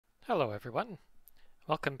Hello everyone.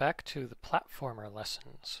 Welcome back to the platformer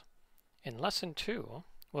lessons. In lesson 2,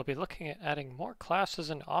 we'll be looking at adding more classes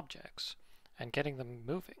and objects and getting them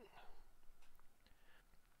moving.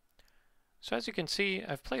 So as you can see,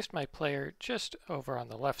 I've placed my player just over on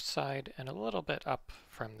the left side and a little bit up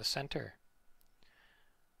from the center.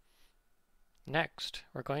 Next,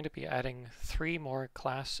 we're going to be adding 3 more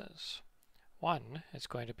classes. One is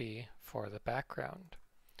going to be for the background.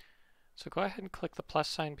 So go ahead and click the plus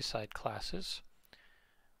sign beside classes.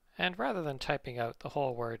 And rather than typing out the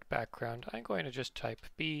whole word background, I'm going to just type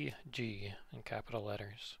BG in capital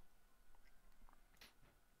letters.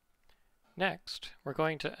 Next, we're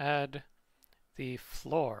going to add the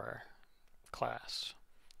floor class.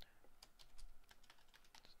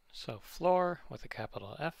 So floor with a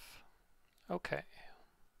capital F. OK.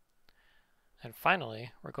 And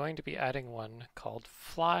finally, we're going to be adding one called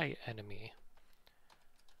fly enemy.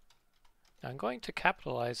 Now I'm going to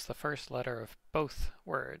capitalize the first letter of both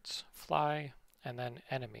words, fly and then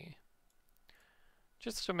enemy,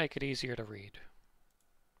 just to make it easier to read.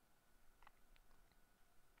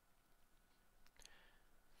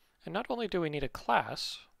 And not only do we need a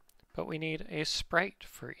class, but we need a sprite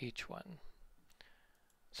for each one.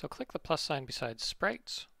 So click the plus sign beside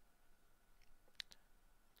sprites.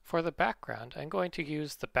 For the background, I'm going to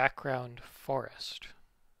use the background forest.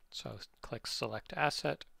 So click select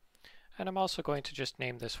asset. And I'm also going to just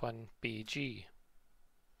name this one BG.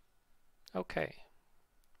 OK.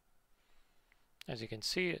 As you can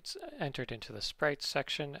see, it's entered into the sprites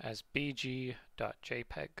section as bg.jpg.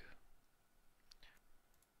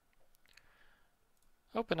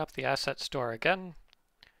 Open up the asset store again,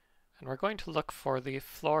 and we're going to look for the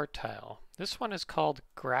floor tile. This one is called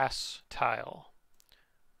grass tile.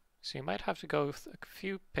 So you might have to go a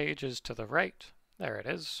few pages to the right. There it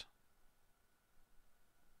is.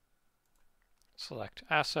 Select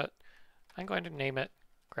asset. I'm going to name it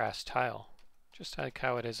grass tile, just like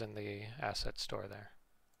how it is in the asset store there.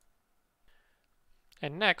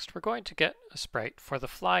 And next, we're going to get a sprite for the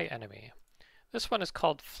fly enemy. This one is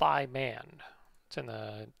called fly man. It's in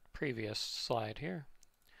the previous slide here.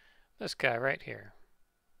 This guy right here.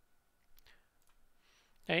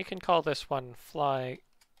 Now you can call this one fly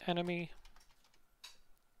enemy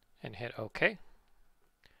and hit OK.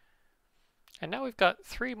 And now we've got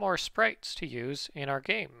 3 more sprites to use in our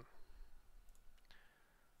game.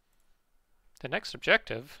 The next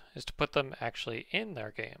objective is to put them actually in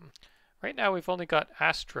their game. Right now we've only got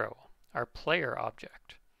Astro, our player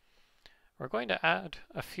object. We're going to add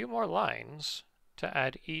a few more lines to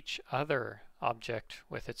add each other object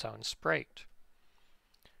with its own sprite.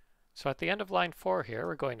 So at the end of line 4 here,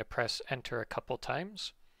 we're going to press enter a couple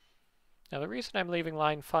times. Now the reason I'm leaving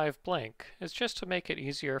line 5 blank is just to make it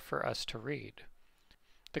easier for us to read.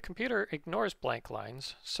 The computer ignores blank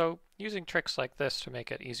lines, so using tricks like this to make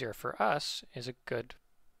it easier for us is a good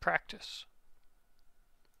practice.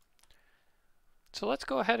 So let's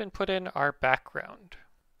go ahead and put in our background.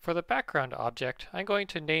 For the background object, I'm going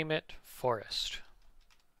to name it forest.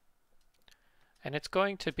 And it's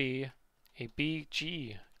going to be a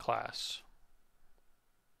BG class.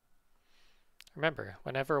 Remember,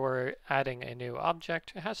 whenever we're adding a new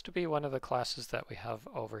object, it has to be one of the classes that we have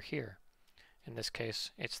over here. In this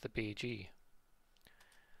case, it's the BG.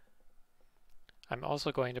 I'm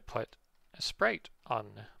also going to put a sprite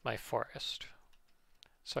on my forest.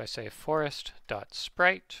 So I say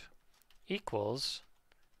forest.sprite equals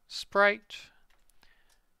sprite,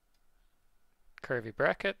 curly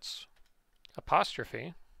brackets,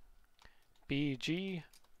 apostrophe, bg.jpg.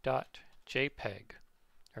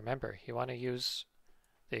 Remember, you want to use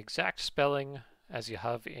the exact spelling as you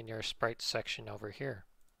have in your sprites section over here.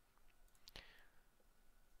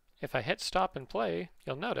 If I hit stop and play,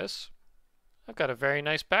 you'll notice I've got a very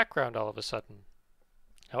nice background all of a sudden.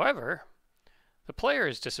 However, the player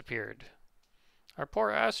has disappeared. Our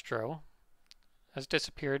poor Astro has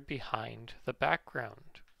disappeared behind the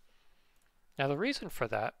background. Now the reason for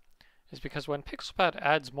that is because when PixelPAD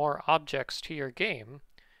adds more objects to your game,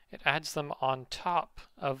 it adds them on top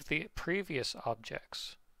of the previous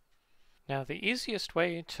objects. Now the easiest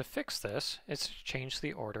way to fix this is to change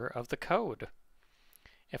the order of the code.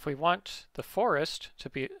 If we want the forest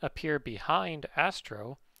to appear behind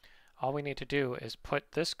Astro, all we need to do is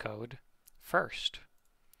put this code first.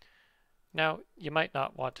 Now you might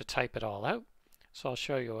not want to type it all out, so I'll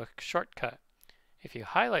show you a shortcut. If you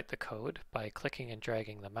highlight the code by clicking and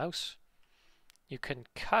dragging the mouse, you can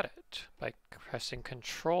cut it by pressing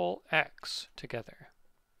Ctrl X together.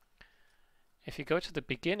 If you go to the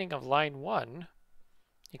beginning of line 1,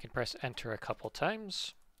 you can press enter a couple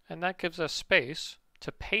times, and that gives us space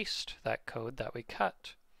to paste that code that we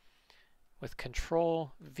cut. with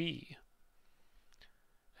Control V.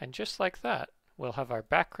 And just like that, we'll have our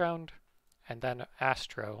background and then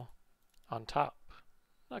Astro on top.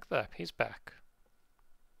 Look at that, he's back.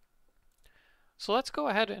 So let's go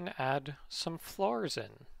ahead and add some floors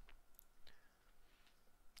in.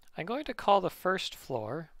 I'm going to call the first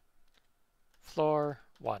floor Floor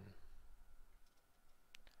 1.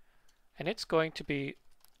 And it's going to be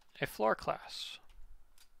a floor class.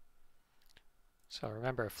 So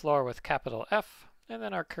remember, floor with capital F, and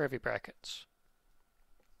then our curvy brackets.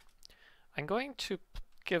 I'm going to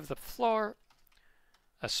give the floor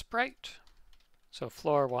a sprite. So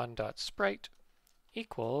floor1.sprite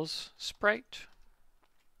equals sprite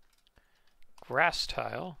grass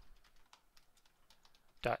tile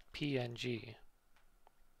 .png.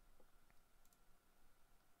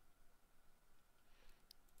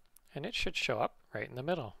 And it should show up right in the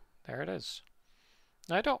middle. There it is.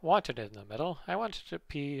 Now I don't want it in the middle. I want it to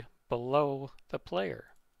be below the player.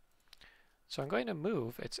 So I'm going to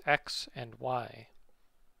move its X and Y,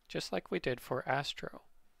 just like we did for Astro.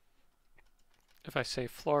 If I say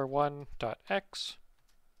floor1.x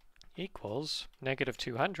equals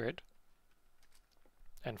 -200,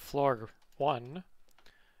 and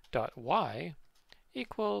floor1.y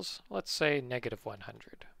equals, let's say,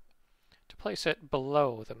 -100, to place it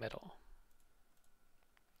below the middle.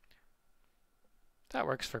 That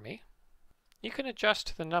works for me. You can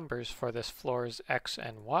adjust the numbers for this floor's X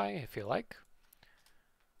and Y if you like.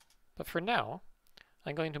 But for now,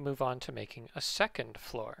 I'm going to move on to making a second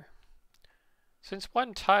floor. Since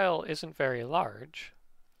one tile isn't very large,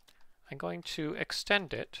 I'm going to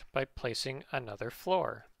extend it by placing another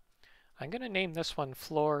floor. I'm going to name this one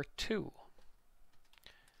Floor 2.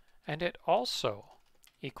 And it also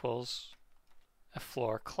equals a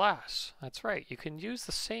floor class. That's right, you can use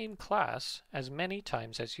the same class as many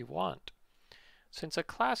times as you want. Since a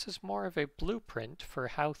class is more of a blueprint for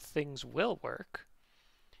how things will work,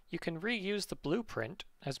 you can reuse the blueprint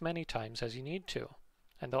as many times as you need to,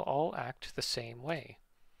 and they'll all act the same way.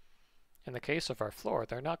 In the case of our floor,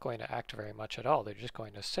 they're not going to act very much at all, they're just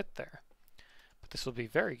going to sit there. But this will be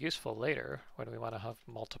very useful later when we want to have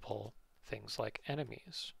multiple things like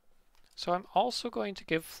enemies. So I'm also going to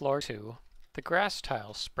give floor 2 the grass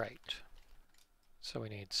tile sprite. So we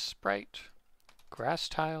need sprite grass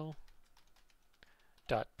tile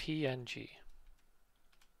 .png.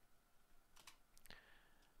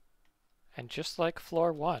 And just like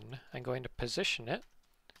floor 1, I'm going to position it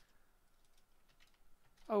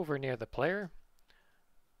over near the player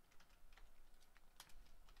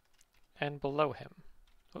and below him.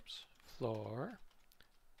 Oops, floor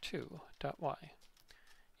 2.y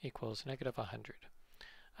equals -100.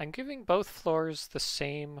 I'm giving both floors the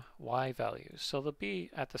same y values, so they'll be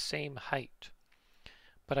at the same height.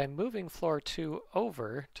 But I'm moving floor 2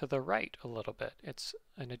 over to the right a little bit. It's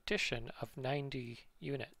an addition of 90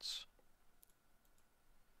 units.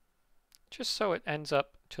 Just so it ends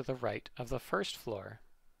up to the right of the first floor.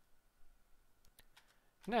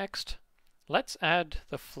 Next, let's add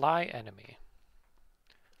the fly enemy.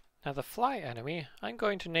 Now the fly enemy, I'm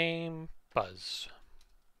going to name Buzz.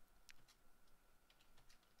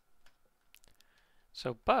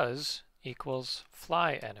 So Buzz equals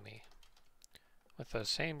fly enemy with those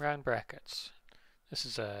same round brackets. This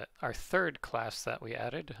is our third class that we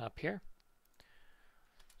added up here.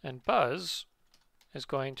 And Buzz is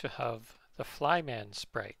going to have the flyman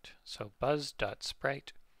sprite. So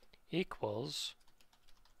buzz.sprite equals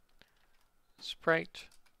sprite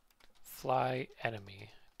fly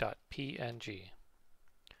enemy.png.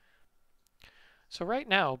 So right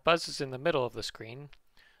now, Buzz is in the middle of the screen.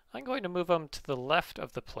 I'm going to move him to the left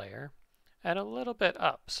of the player and a little bit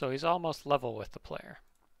up, so he's almost level with the player.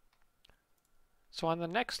 So on the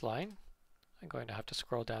next line, I'm going to have to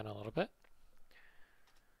scroll down a little bit.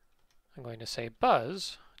 I'm going to say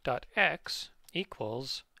buzz.x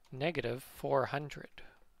equals -400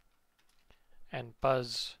 and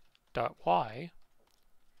buzz.y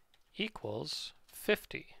equals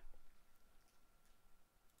 50.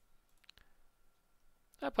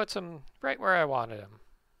 That puts him right where I wanted him.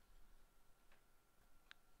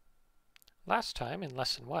 Last time, in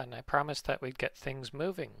Lesson 1, I promised that we'd get things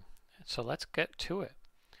moving, so let's get to it.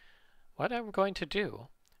 What I'm going to do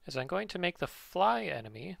is I'm going to make the fly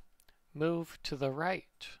enemy move to the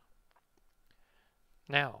right.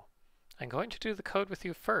 Now, I'm going to do the code with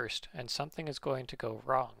you first, and something is going to go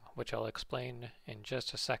wrong, which I'll explain in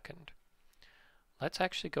just a second. Let's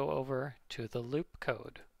actually go over to the loop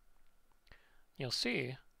code. You'll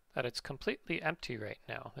see that it's completely empty right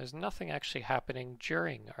now. There's nothing actually happening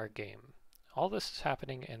during our game. All this is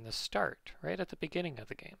happening in the start, right at the beginning of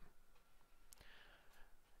the game.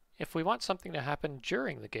 If we want something to happen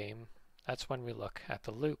during the game, that's when we look at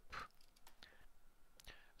the loop.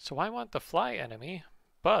 So I want the fly enemy,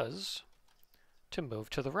 Buzz, to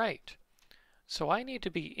move to the right. So I need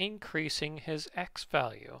to be increasing his X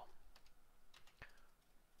value.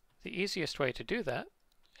 The easiest way to do that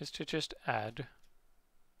is to just add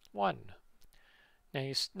 1. Now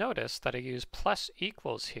you notice that I use plus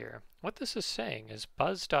equals here. What this is saying is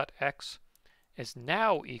buzz.x is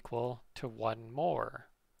now equal to 1 more.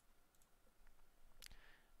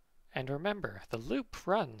 And remember, the loop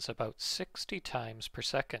runs about 60 times per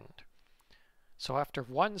second. So after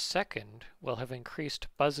 1 second, we'll have increased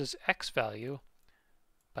Buzz's X value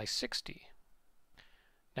by 60.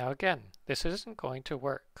 Now again, this isn't going to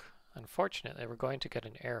work. Unfortunately, we're going to get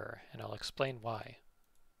an error, and I'll explain why.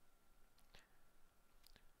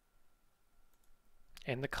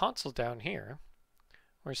 In the console down here,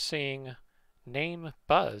 we're seeing name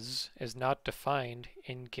Buzz is not defined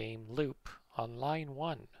in game loop on line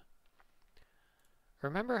 1.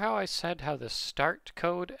 Remember how I said how the start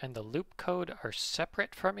code and the loop code are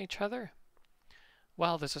separate from each other?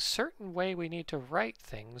 Well, there's a certain way we need to write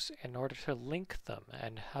things in order to link them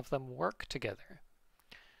and have them work together.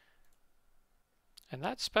 And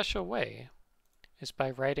that special way is by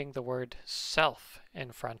writing the word self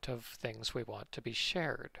in front of things we want to be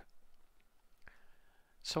shared.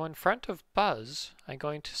 So in front of Buzz, I'm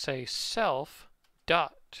going to say self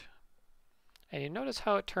dot. And you notice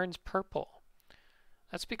how it turns purple.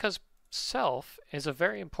 That's because self is a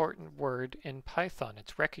very important word in Python.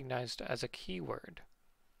 It's recognized as a keyword.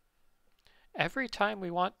 Every time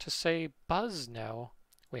we want to say Buzz now,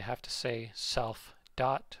 we have to say self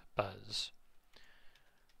dot Buzz.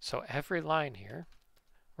 So every line here,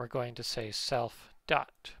 we're going to say self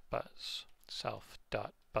dot Buzz, self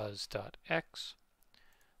dot Buzz dot X,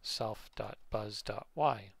 self dot Buzz dot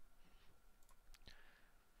Y.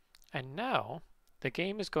 And now, the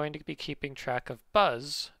game is going to be keeping track of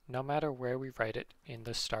Buzz no matter where we write it in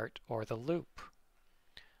the start or the loop.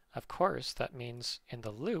 Of course, that means in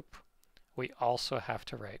the loop, we also have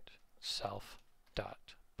to write self.buzz.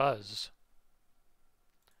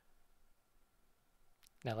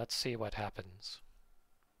 Now let's see what happens.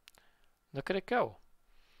 Look at it go.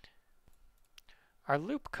 Our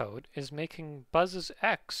loop code is making Buzz's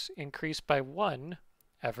X increase by 1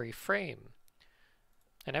 every frame.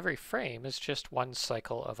 And every frame is just 1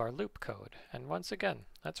 cycle of our loop code. And once again,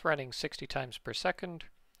 that's running 60 times per second,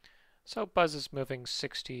 so Buzz is moving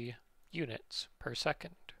 60 units per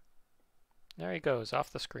second. There he goes,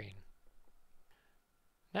 off the screen.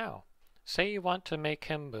 Now, say you want to make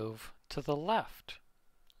him move to the left.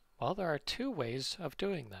 Well, there are 2 ways of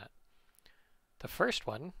doing that. The first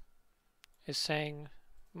one is saying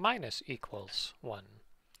minus equals 1.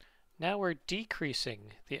 Now we're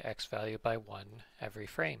decreasing the X value by 1 every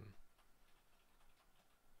frame.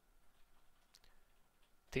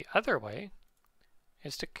 The other way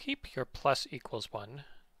is to keep your plus equals 1,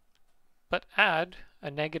 but add a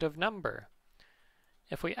negative number.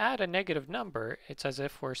 If we add a negative number, it's as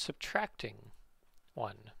if we're subtracting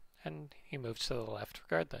 1, and he moves to the left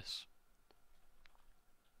regardless.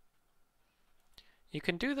 You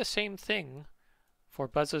can do the same thing for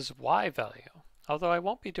Buzz's Y value, although I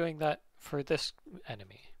won't be doing that for this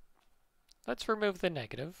enemy. Let's remove the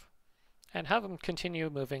negative and have him continue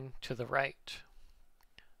moving to the right.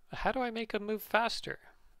 How do I make him move faster?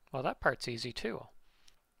 Well, that part's easy too.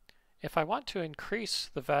 If I want to increase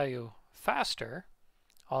the value faster,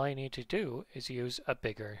 all I need to do is use a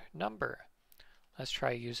bigger number. Let's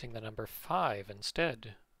try using the number 5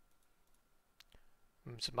 instead.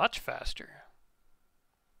 It's much faster.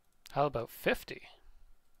 How about 50?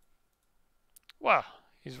 Wow,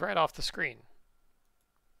 he's right off the screen.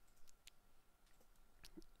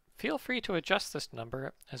 Feel free to adjust this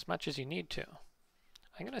number as much as you need to.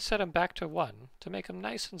 I'm going to set him back to 1 to make him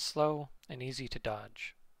nice and slow and easy to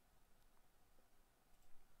dodge.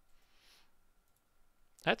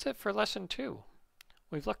 That's it for lesson 2.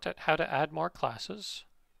 We've looked at how to add more classes,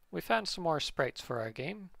 we found some more sprites for our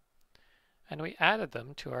game, and we added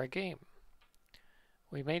them to our game.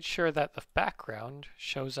 We made sure that the background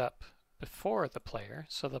shows up before the player,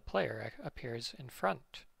 so the player appears in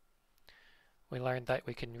front. We learned that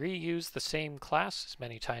we can reuse the same class as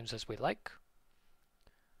many times as we like,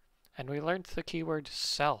 and we learned the keyword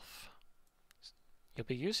self. You'll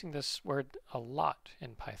be using this word a lot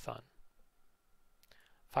in Python.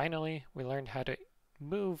 Finally, we learned how to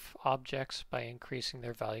move objects by increasing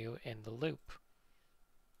their value in the loop.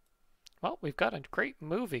 Well, we've got a great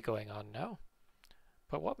movie going on now.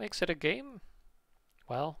 But what makes it a game?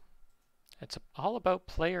 Well, it's all about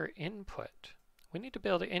player input. We need to be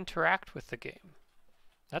able to interact with the game.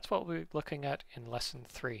 That's what we'll be looking at in Lesson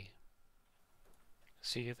 3.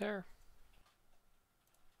 See you there.